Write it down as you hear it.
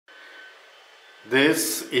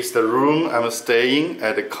This is the room I'm staying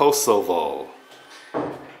at Kosovo.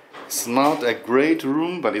 It's not a great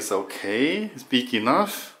room, but it's okay. It's big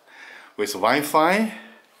enough with Wi-Fi.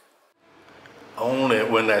 Only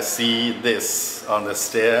when I see this on the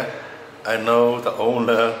stair, I know the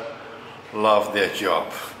owner loves their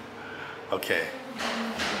job. Okay.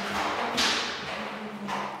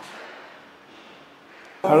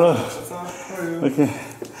 Hello. Okay.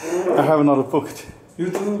 I have not booked. You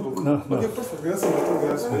didn't book? No. Okay, perfect. Yes,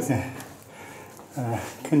 okay.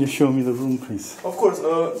 Can you show me the room, please? Of course.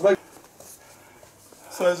 So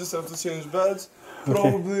I just have to change beds.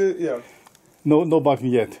 Probably, okay. Yeah. No booking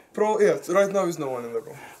yet. Right now is no one in the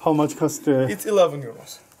room. How much cost? It's 11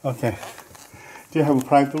 euros. Okay. Do you have a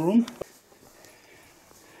private room?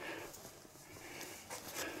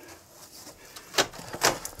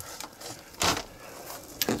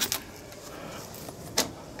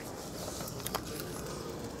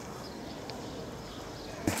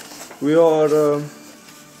 We are,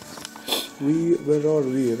 where are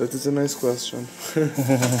we? That is a nice question.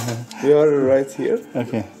 We are right here.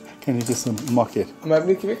 Okay. Can you just mark it?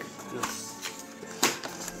 Yes.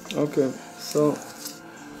 Okay, so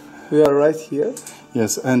we are right here.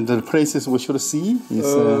 Yes, and the places we should see is...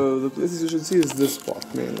 the places you should see is this spot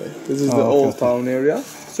mainly. This is the old town area.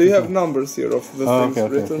 So you have numbers here of the things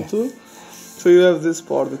written too. So you have this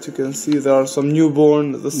part that you can see. There are some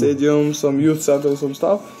newborn, the stadium, some youth center, some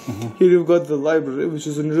stuff. Here you've got the library, which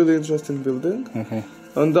is a really interesting building. Okay.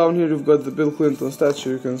 And down here you've got the Bill Clinton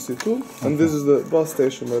statue, you can see too. And this is the bus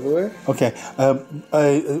station, by the way. Okay.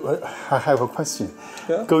 I have a question.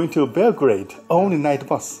 Yeah? Going to Belgrade, only night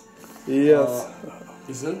bus? Yes.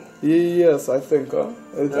 Is it? Yes, I think.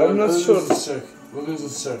 I'm not sure. Let me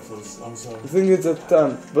just check first. I'm sorry. I think it's at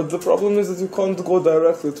 10. But the problem is that you can't go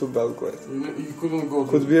directly to Belgrade. You couldn't go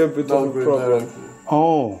to Could be a bit Belgrade of a problem. directly.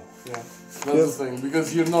 Oh. Yeah. That's the thing.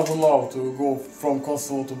 Because you're not allowed to go from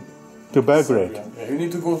Kosovo to Belgrade. Serbia. Yeah, you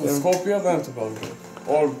need to go to Skopje, then to Belgrade.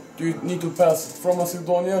 Or you need to pass from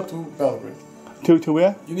Macedonia to Belgrade. To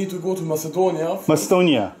where? You need to go to Macedonia first,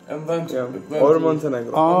 Macedonia. and then to... Or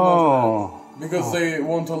Montenegro. Oh. Because they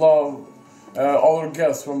won't allow other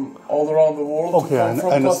guests from all around the world to come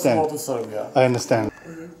from Kosovo to Serbia. I understand.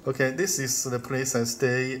 Okay, this is the place I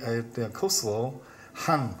stay at Kosovo,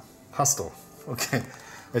 Han Hostel. Okay,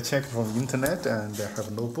 I checked from the internet and I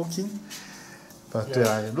have no booking, but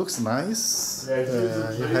it looks nice. Yeah,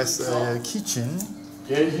 it has a kitchen.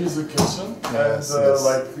 Yeah, here's the kitchen, Yes, and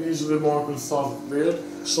like usually more can start there,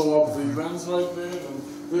 show up the events right there, and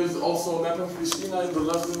there's also a map of Prishtina in the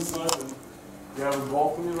left-hand side, and you have a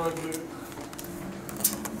balcony right there.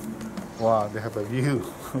 Wow, they have a view.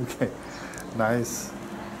 Okay, nice.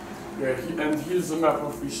 Yeah, and here's the map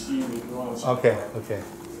of Prishtina if you want to check Okay, it out. okay.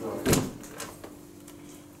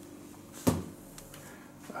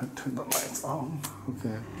 I turn the lights on.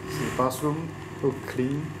 Okay, see the bathroom, so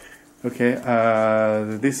clean. Okay,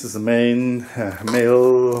 this is the main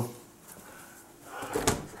male.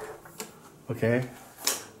 Okay.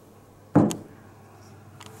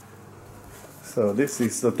 So this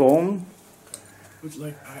is the dorm. But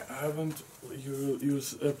like I haven't,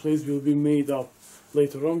 your place will be made up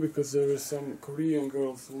later on because there are some Korean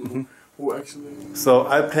girls who actually... So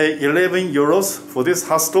I pay 11 euros for this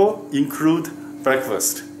hostel, include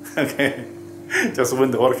breakfast. Okay, just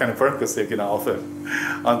wonder what kind of breakfast they can offer.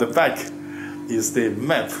 On the back is the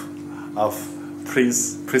map of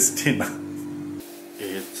Pristina.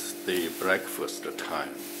 It's the breakfast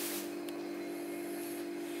time.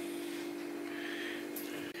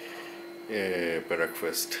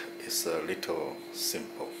 Breakfast is a little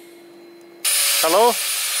simple. Hello?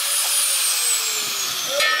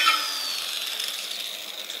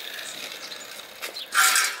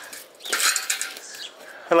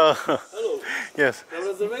 Hello. Hello. Yes. No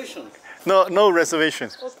reservation? No reservation.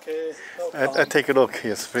 Okay. I take a look.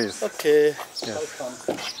 Yes, please. Okay. Yeah.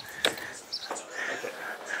 Welcome.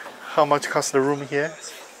 How much costs the room here?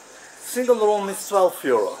 Single room is 12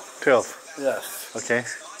 euro. 12. Yes. Okay.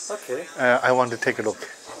 Okay. I want to take a look.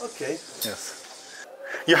 Okay. Yes.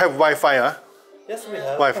 You have Wi-Fi, huh? Yes, we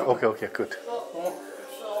have. Wi-Fi. Okay, good.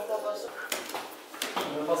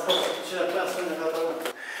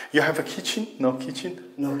 You have a kitchen? No kitchen?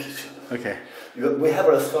 No kitchen. Okay. We have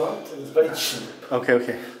a restaurant. It's very cheap.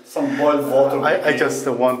 Okay. Some boiled water. I just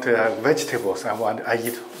want vegetables. I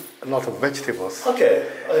eat a lot of vegetables. Okay.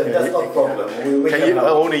 That's not a problem. We Can you,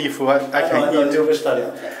 only if I can eat. You're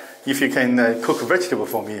vegetarian. If you can cook vegetable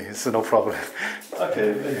for me, it's no problem. Okay.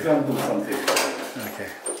 You can do something. Okay.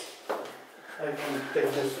 I can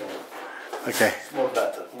take this one. Okay. It's more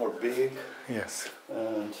better, more big. Yes.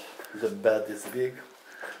 And the bed is big.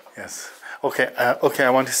 Yes. Okay, okay, I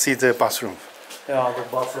want to see the bathroom. Yeah, the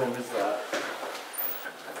bathroom is there.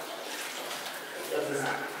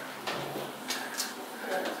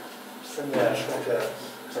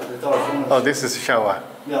 Oh, this is shower.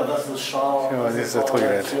 Yeah, that's the shower. Oh, this is the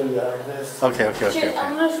toilet. Okay, okay, okay, okay.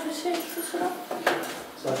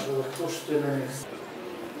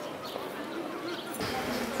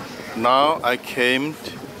 Now I came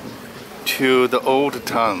to the old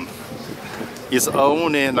town. It's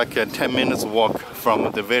only like a 10 minutes walk from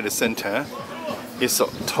the village center. It's a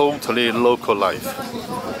totally local life.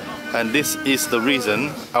 And this is the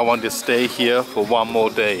reason I want to stay here for one more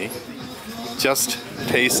day. Just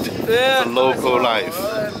taste the local life.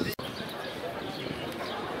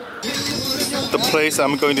 The place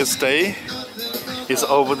I'm going to stay is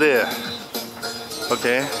over there.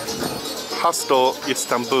 Okay, Hostel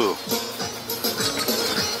Istanbul.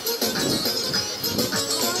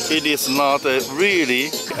 It is not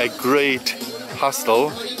really a great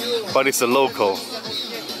hostel, but it's a local.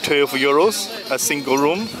 12 euros a single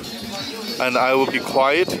room, and I will be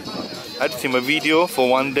quiet, editing my video for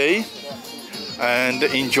one day, and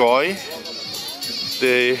enjoy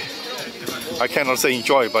the, I cannot say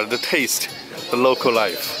enjoy, but the taste, the local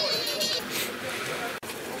life.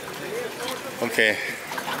 Okay,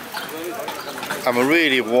 I'm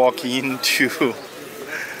really walking into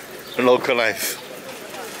local life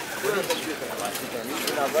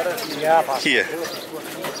here.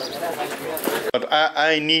 But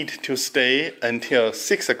I need to stay until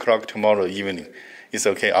 6 o'clock tomorrow evening. It's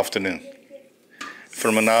okay, afternoon.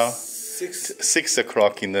 From now, 6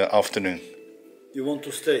 o'clock in the afternoon. You want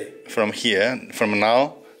to stay? From here, from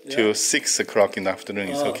now to 6 o'clock in the afternoon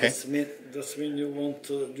is okay? That means you want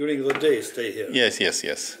to, during the day, stay here? Yes, yes,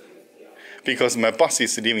 yes. Because my bus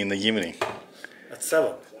is leaving in the evening. At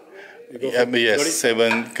 7? Yes,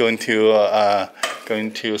 7 going to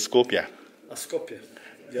Skopje. Skopje?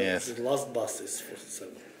 Yes. The last bus is for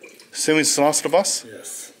 7. 7 is the last bus?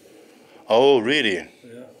 Yes. Oh, really?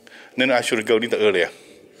 Yeah. Then I should go a little earlier.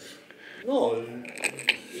 No,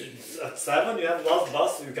 at 7 you have last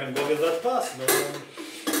bus, you can go with that bus. No,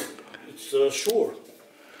 it's sure.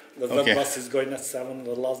 That bus is going at 7,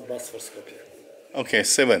 the last bus for Skopje. Okay,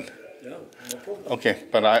 7. Yeah, no problem. Okay,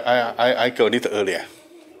 but I go a little earlier.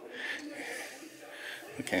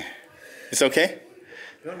 Okay. It's okay?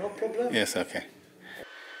 Yeah, no problem. Yes, okay.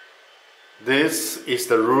 This is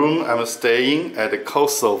the room I'm staying at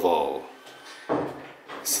Kosovo.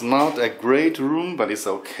 It's not a great room, but it's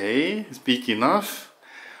okay. It's big enough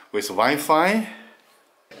with Wi-Fi.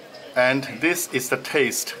 And this is the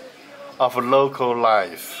taste of local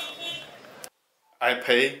life. I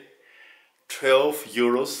pay 12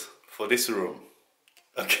 euros for this room.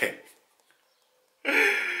 Okay.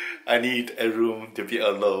 I need a room to be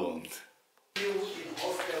alone.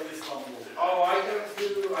 Oh, I don't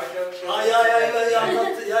do.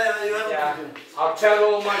 Yeah. I'll tell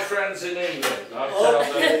all my friends in England. I'll tell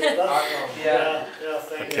them.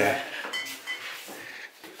 Thank Okay.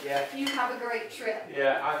 Yeah. You have a great trip.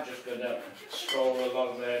 Yeah, I'm just gonna stroll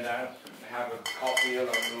along there now, have a coffee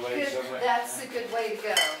along the way Good, somewhere. that's a good way to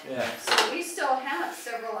go. Yeah. So we still have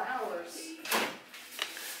several hours.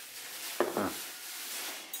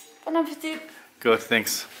 Bon appetit. Good,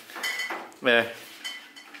 thanks.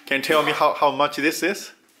 Can you tell me how much this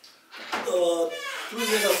is?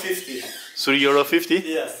 €3.50. €3.50?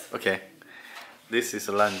 Yes. Okay. This is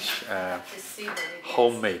lunch, To see what it is.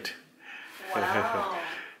 homemade. Wow.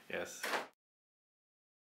 Yes.